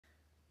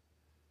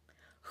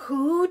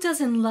Who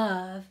doesn't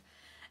love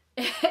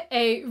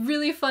a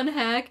really fun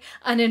hack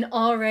on an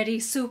already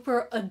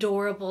super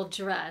adorable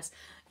dress?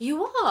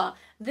 You all,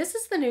 this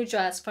is the new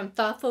dress from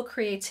Thoughtful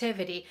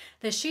Creativity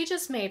that she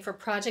just made for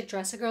Project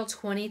Dress a Girl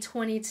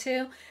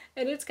 2022,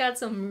 and it's got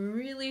some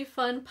really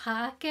fun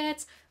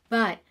pockets,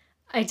 but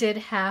I did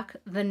hack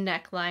the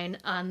neckline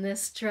on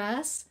this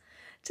dress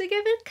to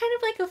give it kind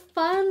of like a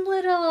fun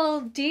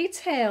little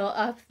detail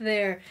up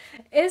there.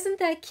 Isn't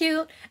that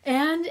cute?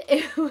 And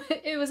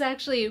it was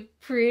actually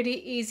pretty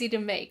easy to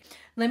make.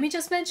 Let me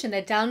just mention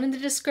that down in the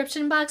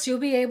description box, you'll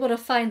be able to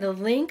find the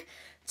link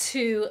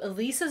to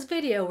Elisa's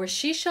video where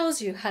she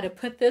shows you how to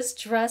put this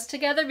dress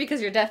together, because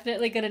you're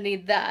definitely going to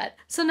need that.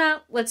 So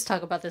now let's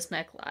talk about this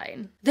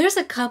neckline. There's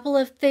a couple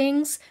of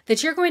things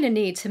that you're going to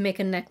need to make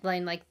a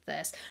neckline like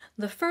this.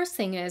 The first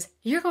thing is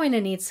you're going to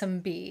need some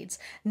beads.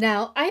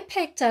 Now I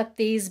picked up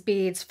these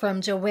beads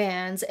from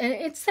Joann's, and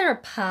it's their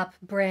Pop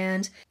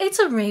brand. It's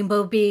a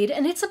rainbow bead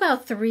and it's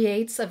about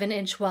 3/8 of an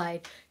inch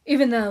wide.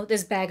 Even though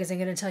this bag isn't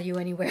going to tell you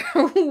anywhere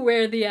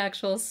where the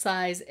actual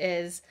size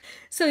is.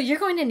 So you're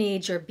going to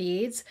need your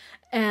beads,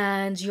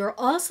 and you're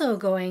also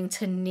going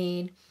to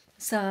need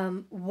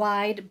some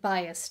wide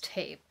bias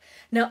tape.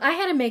 Now I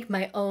had to make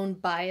my own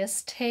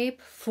bias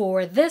tape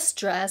for this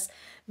dress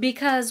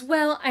because,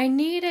 well, I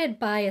needed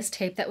bias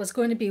tape that was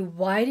going to be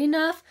wide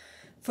enough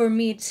for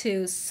me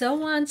to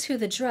sew onto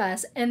the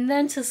dress and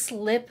then to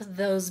slip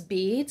those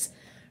beads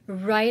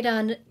right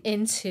on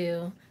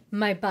into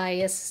my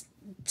bias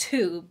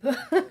tube,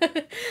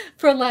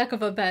 for lack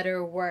of a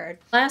better word.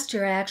 Last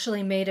year I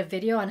actually made a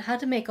video on how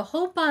to make a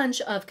whole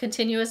bunch of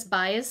continuous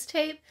bias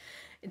tape.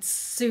 It's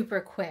super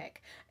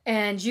quick,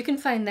 and you can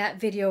find that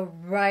video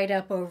right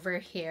up over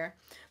here.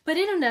 But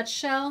in a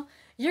nutshell,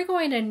 you're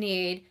going to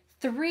need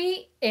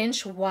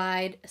 3-inch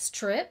wide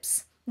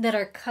strips that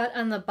are cut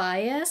on the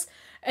bias,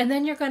 and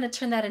then you're going to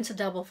turn that into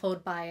double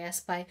fold bias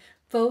by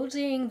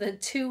folding the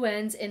two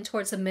ends in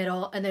towards the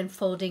middle and then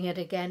folding it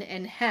again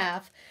in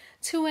half,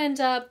 to end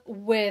up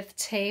with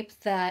tape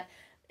that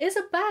is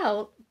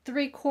about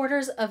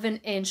 3/4 of an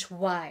inch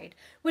wide,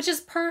 which is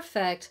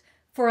perfect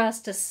for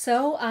us to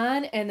sew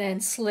on and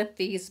then slip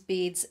these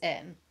beads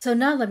in. So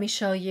now let me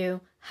show you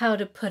how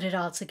to put it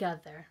all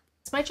together.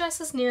 My dress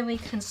is nearly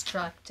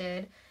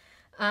constructed,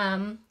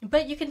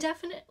 but you can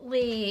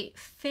definitely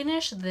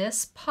finish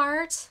this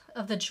part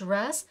of the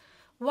dress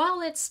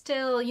while it's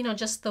still, you know,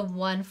 just the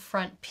one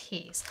front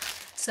piece.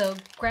 So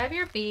grab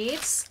your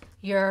beads,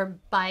 your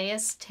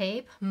bias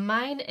tape.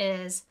 Mine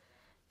is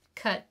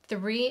cut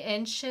 3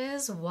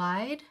 inches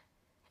wide,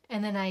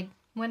 and then I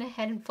went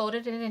ahead and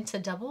folded it into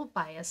double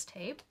bias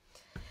tape,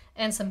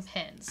 and some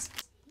pins.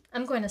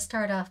 I'm going to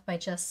start off by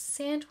just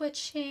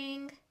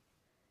sandwiching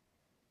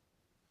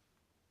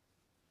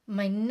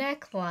my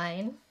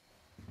neckline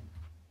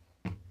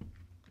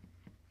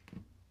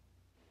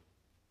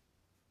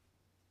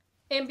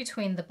in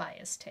between the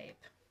bias tape.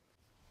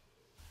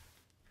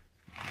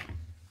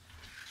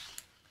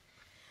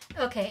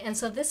 Okay, and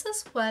so this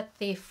is what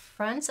the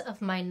front of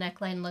my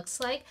neckline looks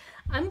like.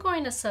 I'm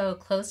going to sew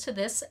close to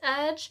this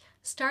edge,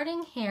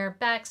 starting here,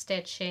 back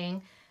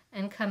stitching,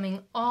 and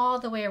coming all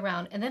the way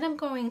around. And then I'm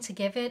going to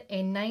give it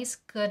a nice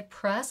good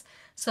press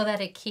so that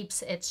it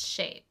keeps its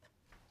shape.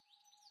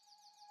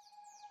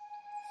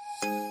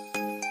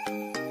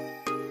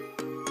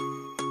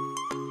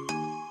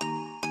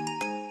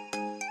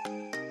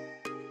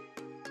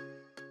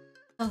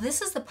 So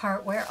this is the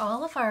part where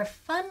all of our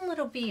fun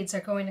little beads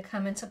are going to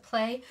come into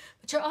play,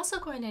 but you're also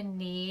going to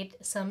need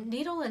some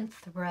needle and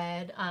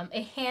thread,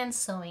 a hand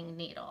sewing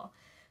needle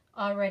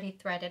already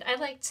threaded. I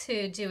like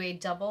to do a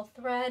double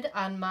thread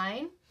on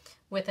mine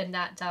with a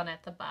knot down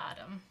at the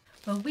bottom.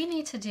 What we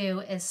need to do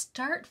is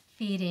start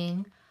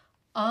feeding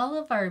all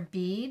of our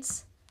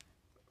beads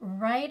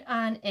right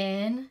on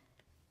in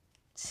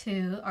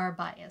to our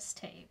bias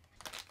tape.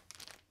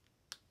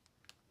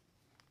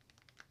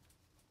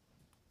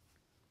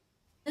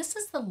 This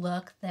is the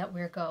look that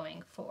we're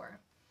going for.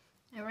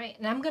 All right,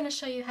 and I'm going to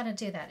show you how to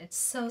do that. It's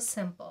so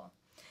simple.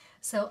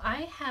 So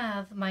I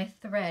have my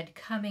thread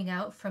coming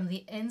out from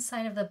the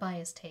inside of the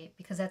bias tape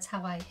because that's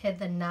how I hid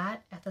the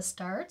knot at the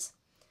start.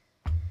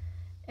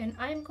 And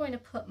I'm going to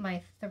put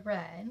my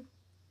thread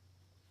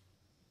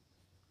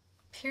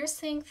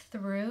piercing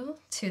through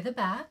to the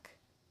back.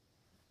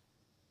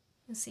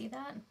 You see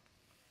that?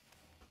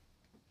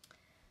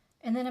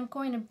 And then I'm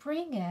going to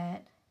bring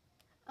it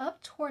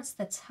up towards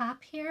the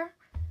top here,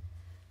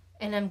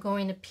 and I'm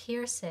going to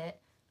pierce it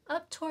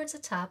up towards the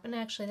top, and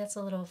actually that's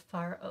a little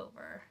far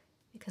over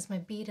because my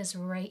bead is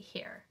right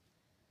here.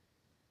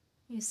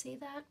 You see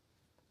that?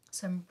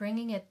 So I'm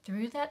bringing it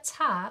through that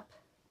top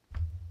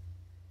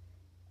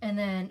and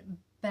then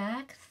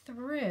back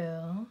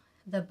through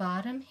the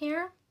bottom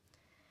here,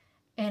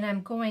 and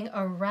I'm going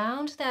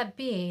around that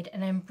bead,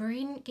 and I'm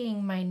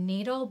bringing my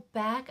needle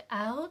back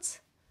out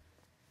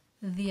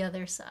the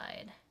other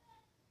side.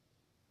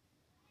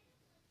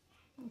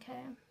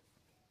 Okay.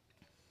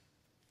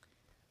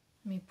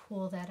 Let me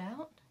pull that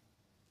out.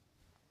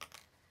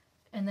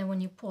 And then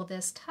when you pull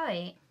this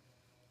tight,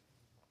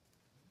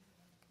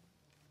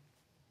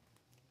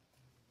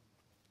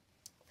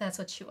 that's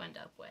what you end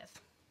up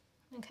with.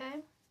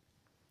 Okay?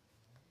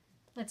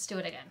 Let's do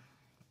it again.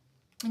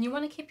 And you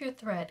want to keep your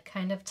thread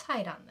kind of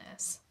tight on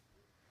this.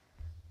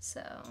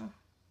 So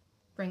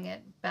bring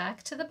it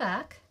back to the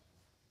back,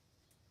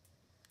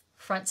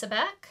 front to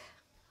back.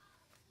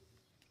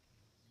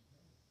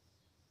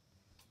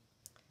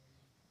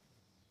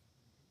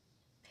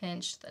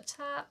 Pinch the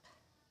top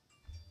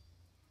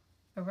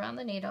around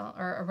the needle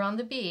or around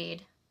the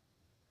bead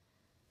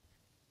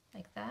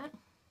like that.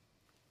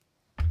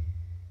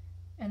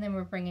 And then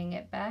we're bringing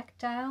it back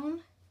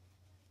down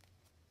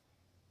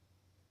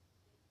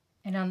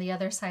and on the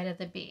other side of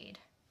the bead.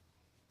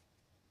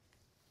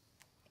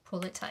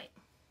 Pull it tight.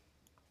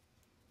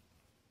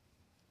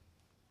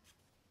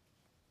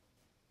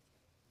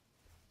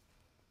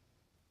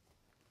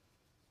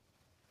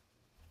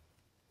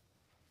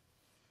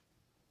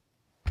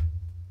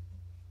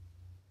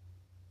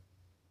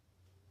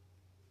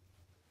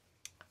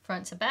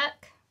 Front to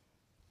back.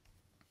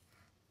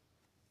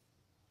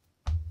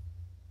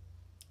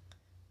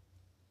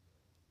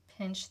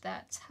 Pinch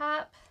that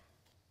top.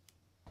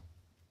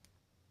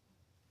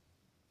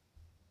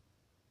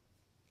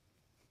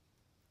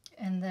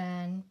 And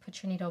then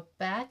put your needle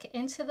back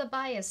into the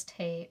bias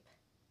tape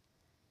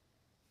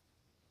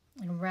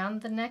and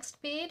around the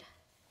next bead.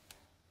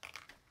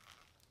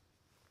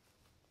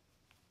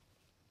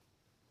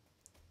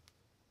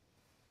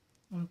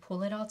 And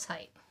pull it all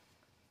tight.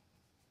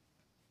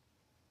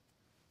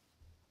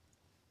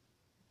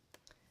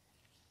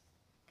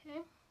 Okay.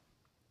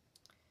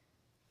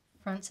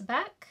 Front to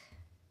back.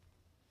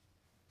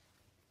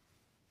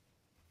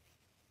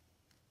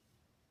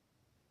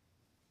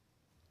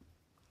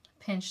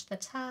 Pinch the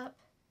top,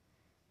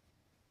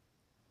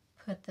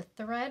 put the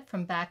thread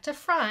from back to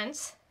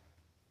front,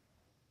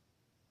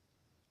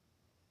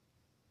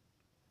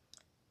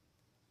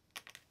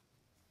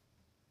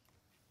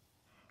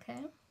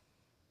 okay,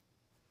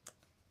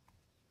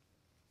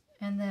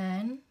 and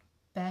then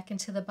back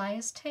into the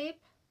bias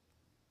tape,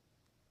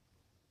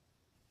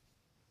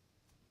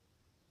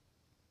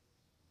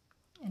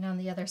 and on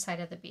the other side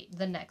of the bead,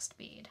 the next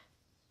bead.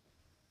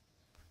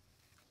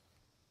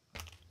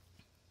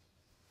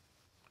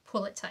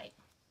 Pull it tight.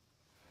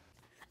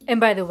 And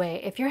by the way,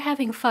 if you're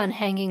having fun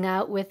hanging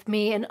out with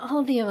me and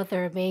all the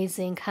other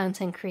amazing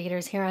content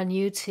creators here on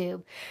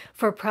YouTube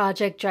for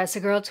Project Dress a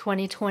Girl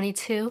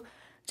 2022,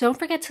 don't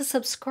forget to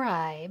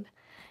subscribe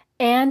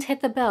and hit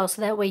the bell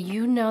so that way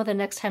you know the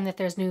next time that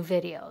there's new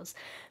videos.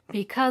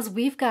 Because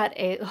we've got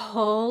a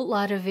whole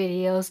lot of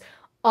videos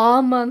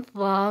all month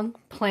long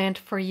planned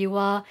for you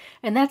all,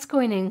 and that's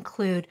going to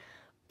include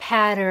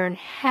pattern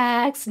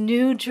hacks,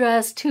 new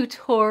dress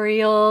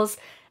tutorials,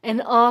 and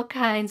all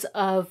kinds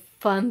of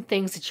fun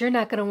things that you're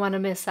not going to want to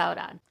miss out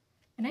on.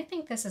 And I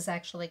think this is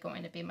actually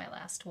going to be my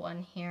last one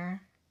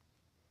here.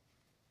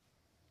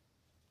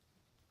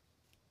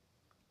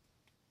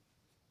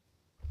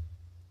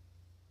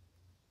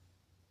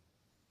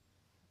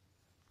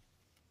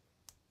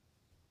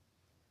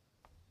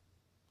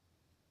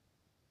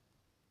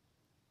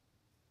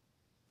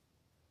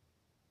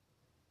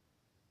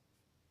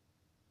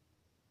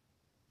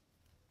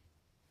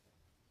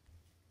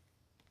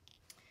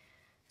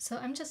 So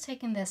I'm just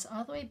taking this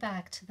all the way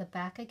back to the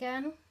back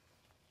again,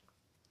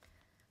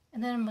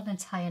 and then I'm going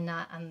to tie a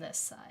knot on this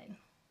side.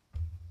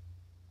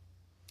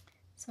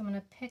 So I'm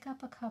going to pick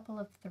up a couple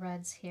of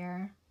threads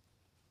here,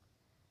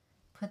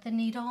 put the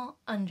needle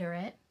under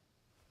it,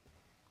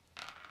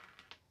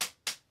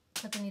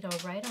 put the needle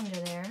right under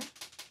there,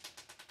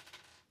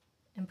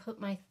 and put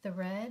my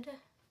thread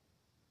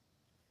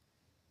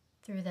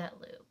through that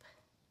loop.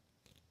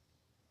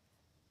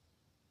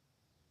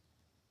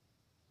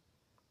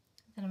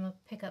 Then I'm going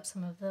to pick up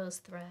some of those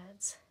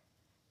threads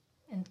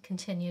and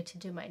continue to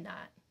do my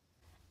knot.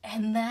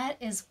 And that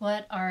is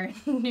what our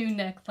new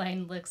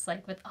neckline looks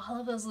like with all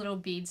of those little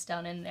beads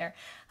down in there.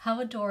 How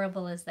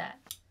adorable is that?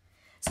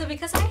 So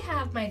because I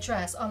have my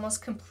dress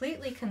almost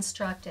completely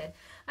constructed,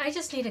 I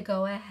just need to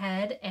go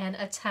ahead and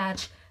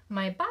attach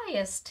my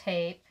bias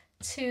tape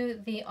to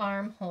the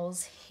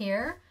armholes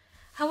here.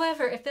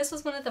 However, if this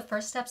was one of the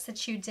first steps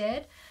that you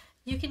did,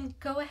 you can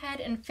go ahead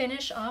and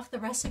finish off the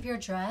rest of your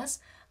dress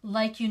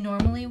like you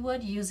normally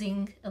would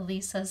using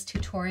Elisa's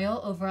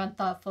tutorial over on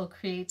Thoughtful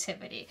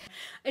Creativity.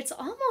 It's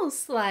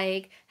almost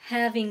like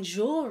having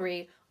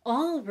jewelry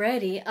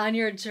already on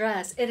your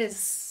dress. It is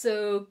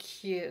so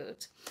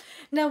cute.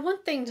 Now,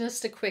 one thing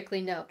just to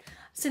quickly note,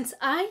 since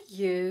I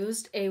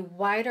used a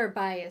wider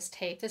bias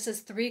tape, this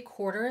is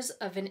 3/4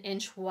 of an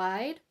inch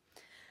wide,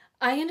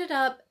 I ended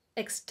up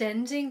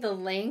extending the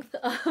length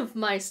of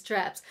my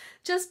straps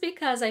just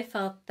because I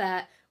felt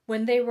that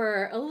when they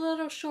were a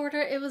little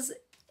shorter,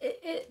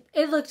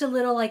 it looked a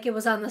little like it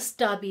was on the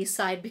stubby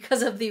side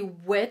because of the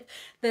width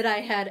that I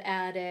had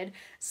added.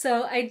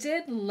 So I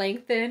did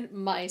lengthen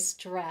my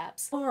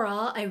straps.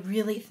 Overall, I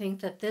really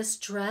think that this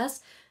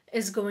dress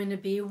is going to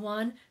be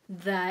one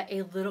that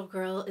a little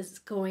girl is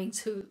going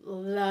to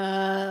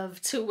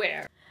love to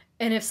wear.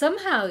 And if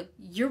somehow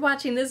you're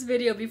watching this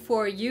video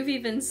before you've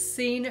even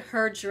seen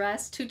her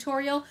dress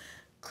tutorial,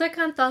 click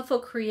on Thoughtful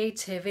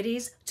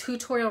Creativity's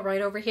tutorial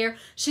right over here.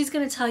 She's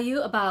going to tell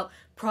you about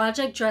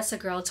Project Dress a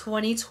Girl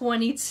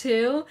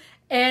 2022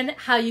 and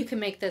how you can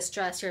make this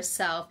dress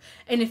yourself.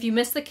 And if you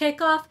missed the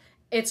kickoff,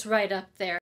 it's right up there.